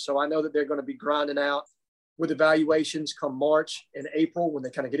foundation. So I know that they're going to be grinding out with evaluations come March and April when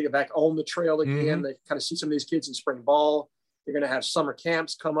they kind of get back on the trail again. Mm-hmm. They kind of see some of these kids in spring ball. They're going to have summer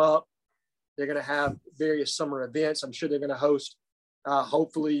camps come up. They're going to have various summer events. I'm sure they're going to host,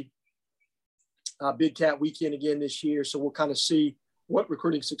 hopefully, Big Cat Weekend again this year. So we'll kind of see what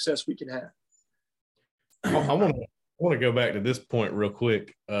recruiting success we can have. I want to go back to this point real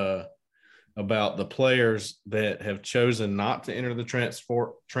quick about the players that have chosen not to enter the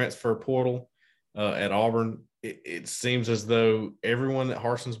transfer portal at Auburn. It seems as though everyone that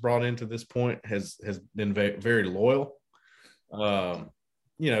Harsin's brought into this point has been very loyal. A lot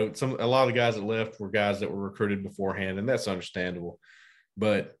of the guys that left were guys that were recruited beforehand, and that's understandable.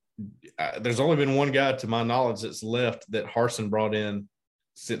 But there's only been one guy, to my knowledge, that's left that Harsin brought in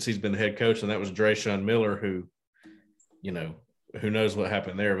since he's been the head coach, and that was Drayshawn Miller, who knows what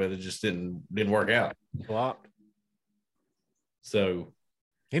happened there, but it just didn't work out. Flopped. So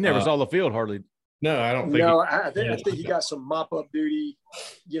he never saw the field hardly. No, I don't think. No, I think he got some mop up duty,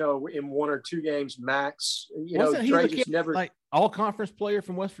 in 1 or 2 games max. Dre just never like all conference player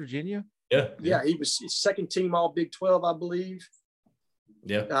from West Virginia. Yeah, he was second team All Big 12, I believe.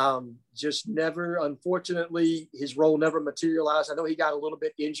 Yeah. Just never, unfortunately, his role never materialized. I know he got a little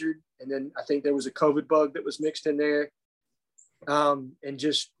bit injured, and then I think there was a COVID bug that was mixed in there. And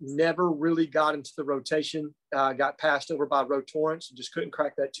just never really got into the rotation. Got passed over by Ro Torrance and just couldn't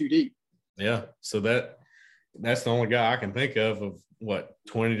crack that too deep. Yeah. So that's the only guy I can think of what,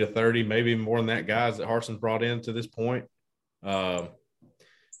 20 to 30, maybe more than that, guys that Harsin brought in to this point. Counting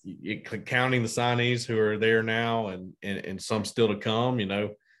the signees who are there now and some still to come,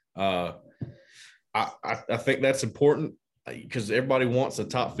 I think that's important because everybody wants a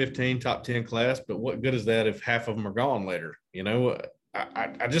top 15, top 10 class, but what good is that if half of them are gone later?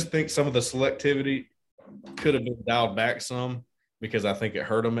 I just think some of the selectivity could have been dialed back some because I think it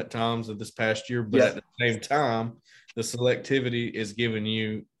hurt them at times of this past year. But at the same time, the selectivity is giving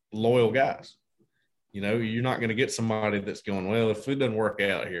you loyal guys. You're not going to get somebody that's going, well, if it doesn't work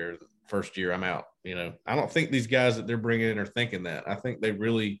out here the first year, I'm out. I don't think these guys that they're bringing in are thinking that. I think they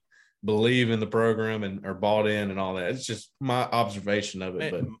really believe in the program and are bought in and all that. It's just my observation of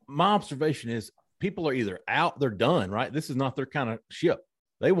it. But my observation is people are either out, they're done, right? This is not their kind of ship.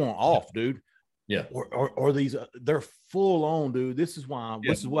 They want off, dude. Yeah. Or these, they're full on, dude. This is why,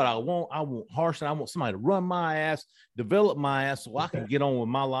 this is what I want. I want Harsin. I want somebody to run my ass, develop my ass so I can get on with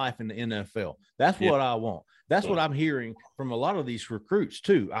my life in the NFL. That's what I want. That's what I'm hearing from a lot of these recruits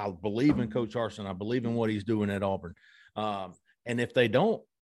too. I believe in Coach Harsin. I believe in what he's doing at Auburn. And if they don't,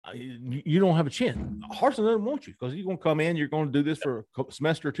 you don't have a chance. Harsin doesn't want you because you're going to come in, you're going to do this for a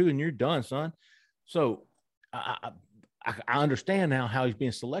semester or two and you're done, son. So I understand now how he's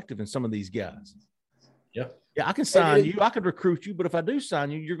being selective in some of these guys. Yeah. Yeah, I can sign you. I could recruit you, but if I do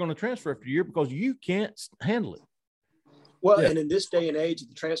sign you, you're going to transfer after a year because you can't handle it. Well, and in this day and age of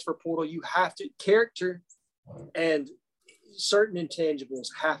the transfer portal, you have to character and certain intangibles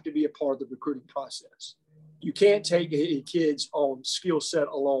have to be a part of the recruiting process. You can't take kids on skill set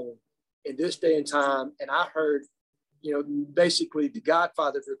alone in this day and time. And I heard, basically the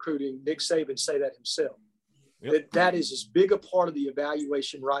godfather of recruiting, Nick Saban, say that himself. Yep. That is as big a part of the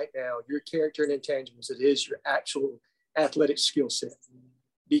evaluation right now, your character and intangibles, it is your actual athletic skill set.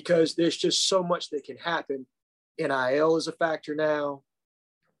 Because there's just so much that can happen. NIL is a factor now.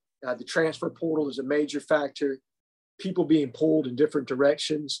 The transfer portal is a major factor. People being pulled in different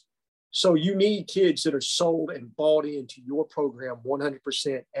directions. So you need kids that are sold and bought into your program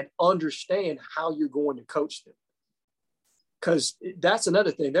 100% and understand how you're going to coach them. Because that's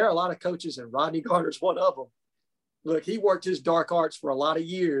another thing. There are a lot of coaches, and Rodney Garner's one of them. Look, he worked his dark arts for a lot of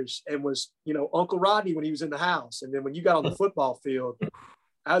years and was, Uncle Rodney when he was in the house. And then when you got on the football field,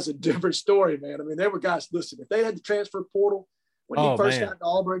 that was a different story, man. I mean, there were guys, listen, if they had the transfer portal, when he first got to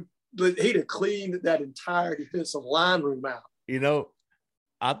Auburn, he'd have cleaned that entire defensive line room out.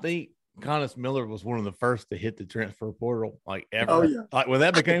 I think Connis Miller was one of the first to hit the transfer portal, like ever. Oh, yeah. Like when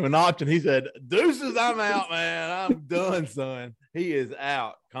that became an option, he said, "Deuces, I'm out, man. I'm done, son." He is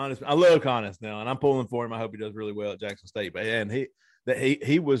out. Connis, I love Connis now, and I'm pulling for him. I hope he does really well at Jackson State. But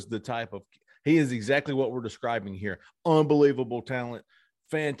he was the type of he is exactly what we're describing here. Unbelievable talent,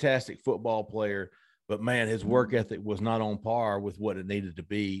 fantastic football player. But man, his work ethic was not on par with what it needed to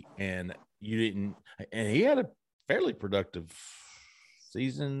be, and he had a fairly productive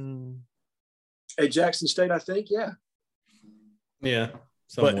season at Jackson State, I think. Yeah.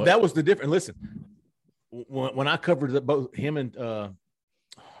 Somewhat. But that was the difference. Listen, when I covered both him and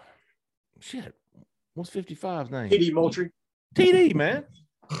what's 55's name? TD Moultrie. TD, man.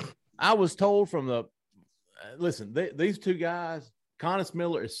 I was told from these two guys, Connis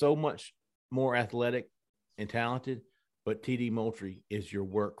Miller is so much more athletic and talented, but TD Moultrie is your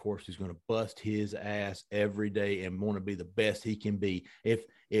workhorse. He's going to bust his ass every day and want to be the best he can be. If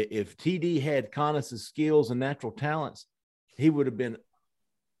TD had Connis's skills and natural talents, he would have been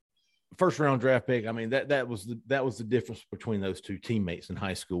first round draft pick. I mean, that was the difference between those two teammates in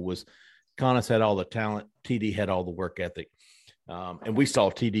high school. Was Connis had all the talent, TD had all the work ethic, and we saw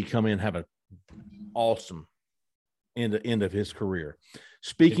TD come in and have an awesome end of his career.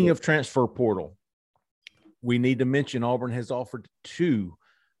 Speaking of transfer portal, we need to mention Auburn has offered 2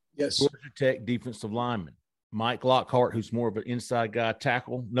 Georgia Tech defensive linemen. Mike Lockhart, who's more of an inside guy,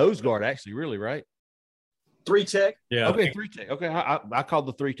 tackle, nose guard, actually, really, right? 3 Tech. Yeah. Okay, 3 Tech. Okay, I called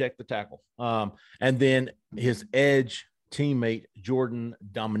the 3 Tech the tackle. And then his edge teammate, Jordan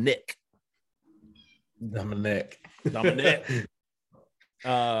Dominic. Dominic. He's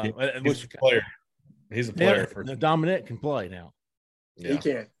a player. He's a player. Dominic can play now. Yeah. He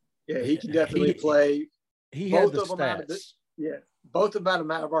can. Yeah, he can definitely play. He had the stats. Both of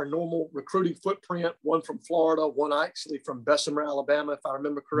them out of our normal recruiting footprint. One from Florida, one actually from Bessemer, Alabama, if I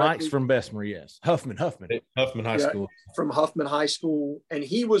remember correctly. Mike's from Bessemer, yes. Huffman High School. From Huffman High School. And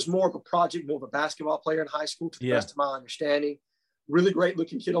he was more of a project, more of a basketball player in high school, to the best of my understanding. Really great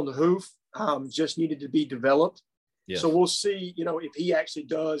looking kid on the hoof. Just needed to be developed. Yes. So we'll see, if he actually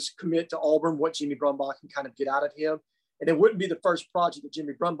does commit to Auburn, what Jimmy Brumbaugh can kind of get out of him. And it wouldn't be the first project that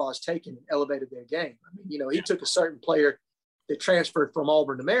Jimmy Brumbaugh has taken and elevated their game. I mean, he took a certain player that transferred from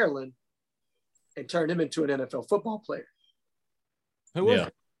Auburn to Maryland and turned him into an NFL football player. Who was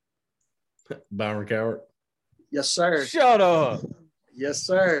it? Byron Cowart. Yes, sir. Shut up. Yes,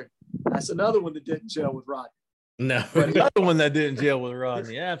 sir. That's another one that didn't gel with Rodney. No. Another one that didn't gel with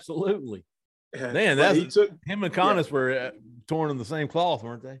Rodney. Absolutely. Man, him and Connis were torn in the same cloth,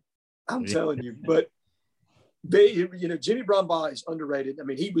 weren't they? I'm telling you. But Jimmy Brumbaugh is underrated. I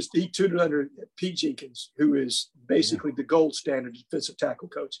mean, he tutored under Pete Jenkins, who is basically the gold standard defensive tackle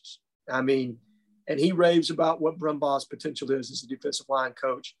coaches. I mean, and he raves about what Brumbaugh's potential is as a defensive line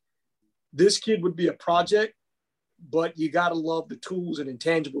coach. This kid would be a project, but you got to love the tools and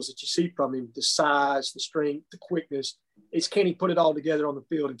intangibles that you see from him, the size, the strength, the quickness. It's can he put it all together on the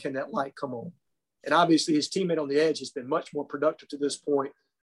field, and can that light come on? And obviously his teammate on the edge has been much more productive to this point,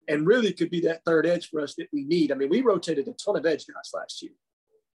 and really could be that third edge for us that we need. I mean, we rotated a ton of edge guys last year.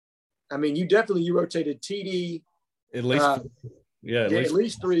 I mean, you rotated TD. At least, at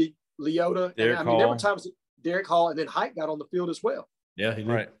least 3. Leota. There were times that Derek Hall and then Hike got on the field as well. Yeah, he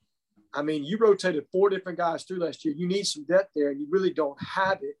did. Right. I mean, you rotated 4 different guys through last year. You need some depth there, and you really don't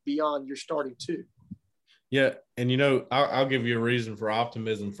have it beyond your starting 2. Yeah, and I'll give you a reason for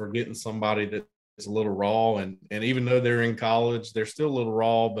optimism for getting somebody that's a little raw, and even though they're in college, they're still a little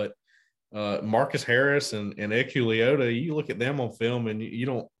raw. But Marcus Harris and Eku Leota, you look at them on film, and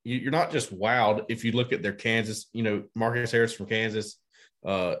you're not just wowed if you look at their Kansas. Marcus Harris from Kansas,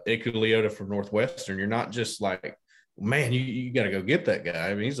 Eku Leota from Northwestern. You're not just like, man, you got to go get that guy.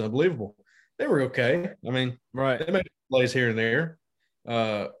 I mean, he's unbelievable. They were okay. I mean, right. They made plays here and there.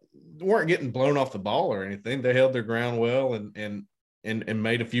 Weren't getting blown off the ball or anything. They held their ground well and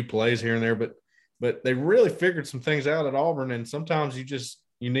made a few plays here and there, but they really figured some things out at Auburn. And sometimes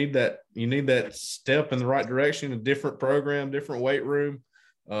you need that step in the right direction, a different program, different weight room.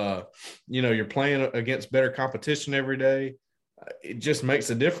 You're playing against better competition every day. It just makes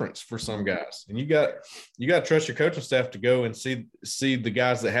a difference for some guys, and you got to trust your coaching staff to go and see the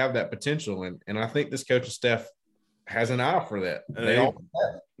guys that have that potential. And I think this coaching staff has an eye for that.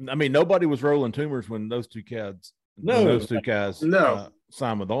 I mean, nobody was rolling tumors when those two guys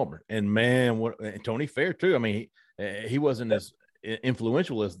signed with Auburn. And man, Tony Fair too. I mean, he wasn't as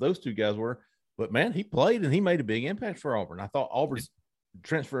influential as those two guys were, but man, he played and he made a big impact for Auburn. I thought Auburn's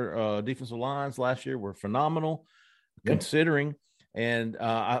transfer defensive lines last year were phenomenal. Considering, and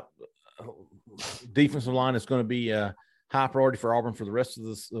defensive line is going to be a high priority for Auburn for the rest of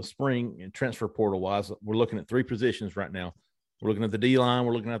the spring. And transfer portal wise, we're looking at 3 positions right now. We're looking at the D line,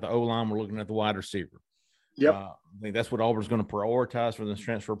 we're looking at the O line, we're looking at the wide receiver. Yep. I think that's what Auburn's going to prioritize for this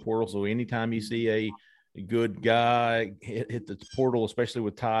transfer portal. So anytime you see a good guy hit the portal, especially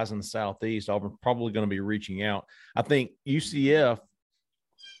with ties in the Southeast, Auburn's probably going to be reaching out. I think UCF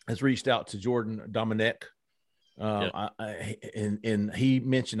has reached out to Jordan Dominic. And he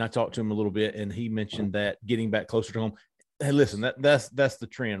mentioned, I talked to him a little bit, and he mentioned that getting back closer to home. Hey, listen, that's the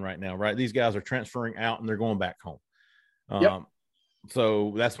trend right now, right? These guys are transferring out and they're going back home.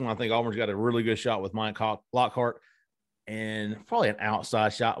 So that's when I think Auburn's got a really good shot with Mike Lockhart, and probably an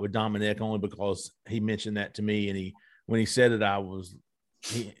outside shot with Dominic, only because he mentioned that to me. And when he said it, I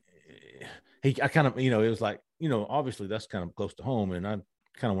kind of, it was like, obviously that's kind of close to home, and I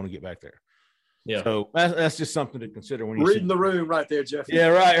kind of want to get back there. Yeah. So that's just something to consider when you're reading the room right there, Jeff. Yeah,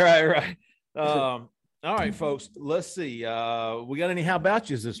 right. All right, folks. Let's see. We got any how about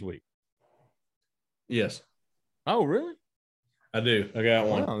yous this week? Yes. Oh, really? I do. I got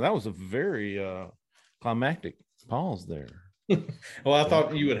one. Wow, that was a very climactic pause there. Well, I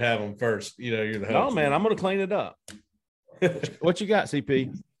thought you would have them first. You know, you're the host. No, man, I'm going to clean it up. What you got,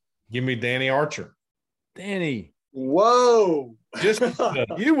 CP? Give me Danny Archer. Danny. Whoa. Just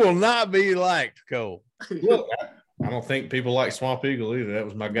You will not be liked, Cole. look, I don't think people like Swamp Eagle either. That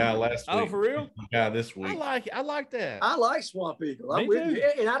was my guy last week. Oh, for real? My guy this week. I like that. I like Swamp Eagle. I'm Me with too.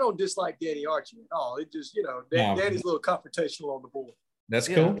 you. And I don't dislike Danny Archie at all. It just, Danny's a little confrontational on the board. That's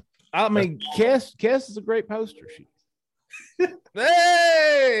Yeah. cool. I mean, Cass is a great poster.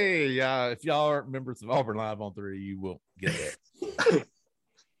 Hey, if y'all aren't members of Auburn Live on 3, you will get that.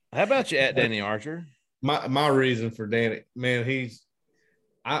 How about you at Danny Archer? My reason for Danny, man,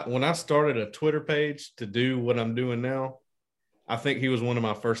 when I started a Twitter page to do what I'm doing now, I think he was one of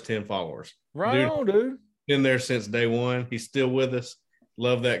my first 10 followers. Right on, dude. Been there since day one. He's still with us.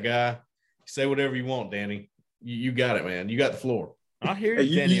 Love that guy. Say whatever you want, Danny. You got it, man. You got the floor. I hear Hey,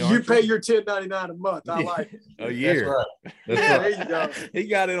 you, Danny you Archer. pay your $10.99 a month. I like it. A year. That's Yeah, right. there you go. He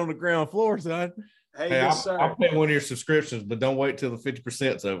got it on the ground floor, son. Hey, Hey, yes, sir. I'll pay one of your subscriptions, but don't wait till the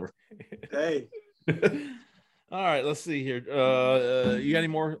 50%'s over. Hey, All right, let's see here. You got any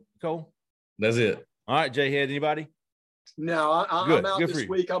more, Cole? That's it. All right, Jay Head, anybody? no, Good. I'm out Good for this you.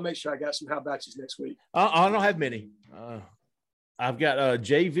 week. I'll make sure I got some how batches next week. I don't have many. I've got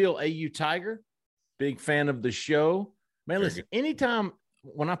Jayville AU Tiger, big fan of the show. Man, Very listen, anytime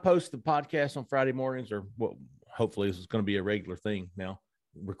when I post the podcast on Friday mornings, or well, hopefully this is going to be a regular thing now,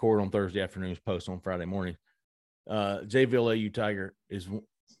 record on Thursday afternoons, post on Friday morning. Jayville AU Tiger is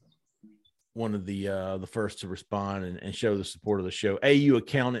one of the first to respond and show the support of the show. AU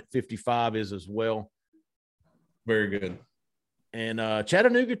Accountant 55 is as well. Very good. And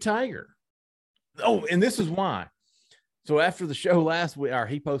Chattanooga Tiger. Oh, and this is why. So after the show last week,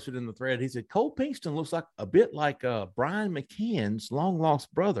 he posted in the thread, he said, Cole Pinkston looks like a bit like Brian McCann's long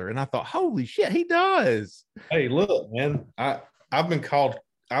lost brother. And I thought, holy shit, he does. Hey, look, man, I've been called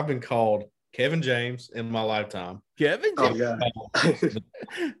Kevin James in my lifetime. Kevin? Oh, yeah.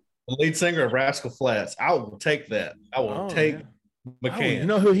 The lead singer of Rascal Flatts. I will take that. I will take McCann. Oh, you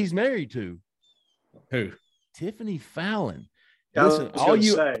know who he's married to? Who? Tiffany Fallon. I was Listen, gonna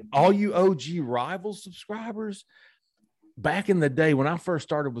say. all you OG Rivals subscribers, back in the day when I first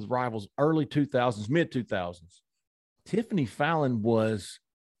started with Rivals, early 2000s, mid 2000s, Tiffany Fallon was,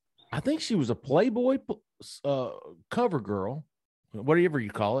 I think she was a Playboy cover girl, whatever you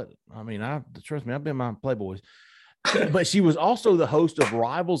call it. I mean, trust me, I've been my Playboys, but she was also the host of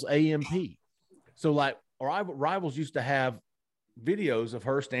Rivals AMP. So like Rivals used to have videos of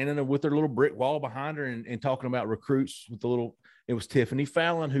her standing with her little brick wall behind her and talking about recruits with it was Tiffany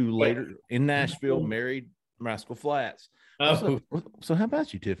Fallon, who later in Nashville married Rascal Flatts. Oh. So how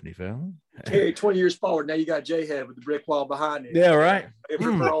about you, Tiffany Fallon? Hey, 20 years forward, now you got J-Head with the brick wall behind it. Yeah, right. If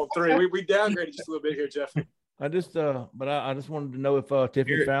we're on 3, we downgraded just a little bit here, Jeff. I just wanted to know if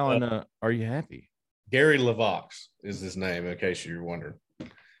Tiffany Fallon, are you happy? Gary LaVox is his name, in case you're wondering.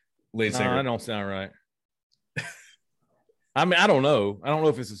 Lead singer. No, that don't sound right. I mean, I don't know. I don't know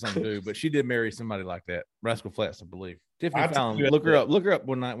if it's the same dude, but she did marry somebody like that. Rascal Flatts, I believe. Tiffany Fallon, look her up. Look her up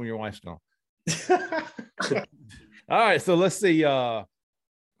one night when your wife's gone. All right, so let's see.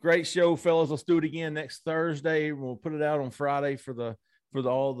 Great show, fellas. Let's do it again next Thursday. We'll put it out on Friday for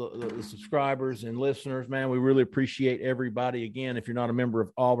all the subscribers and listeners. Man, we really appreciate everybody. Again, if you're not a member of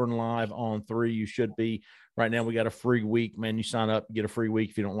Auburn Live on 3, you should be. Right now, we got a free week. Man, you sign up, get a free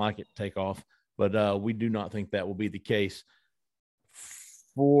week. If you don't like it, take off. But we do not think that will be the case.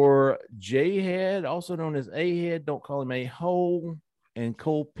 For J-Head, also known as A-Head, don't call him A-Hole, and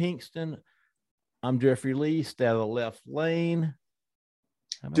Cole Pinkston, I'm Jeffrey Lee, stay out of the left lane.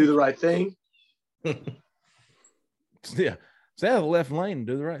 Do the right thing. Yeah, stay out of the left lane and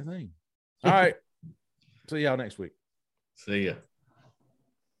do the right thing. All right. See y'all next week. See ya.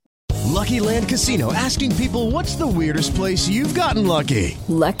 Lucky Land Casino, asking people, what's the weirdest place you've gotten lucky?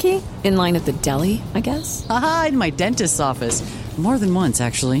 Lucky? In line at the deli, I guess? Aha, in my dentist's office. More than once,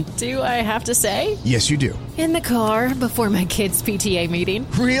 actually. Do I have to say? Yes, you do. In the car before my kids' PTA meeting.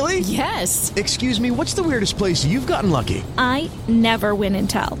 Really? Yes. Excuse me, what's the weirdest place you've gotten lucky? I never win and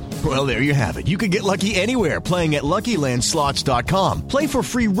tell. Well, there you have it. You can get lucky anywhere, playing at LuckyLandSlots.com. Play for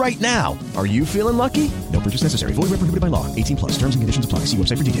free right now. Are you feeling lucky? No purchase necessary. Void where prohibited by law. 18+. Terms and conditions apply. See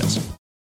website for details.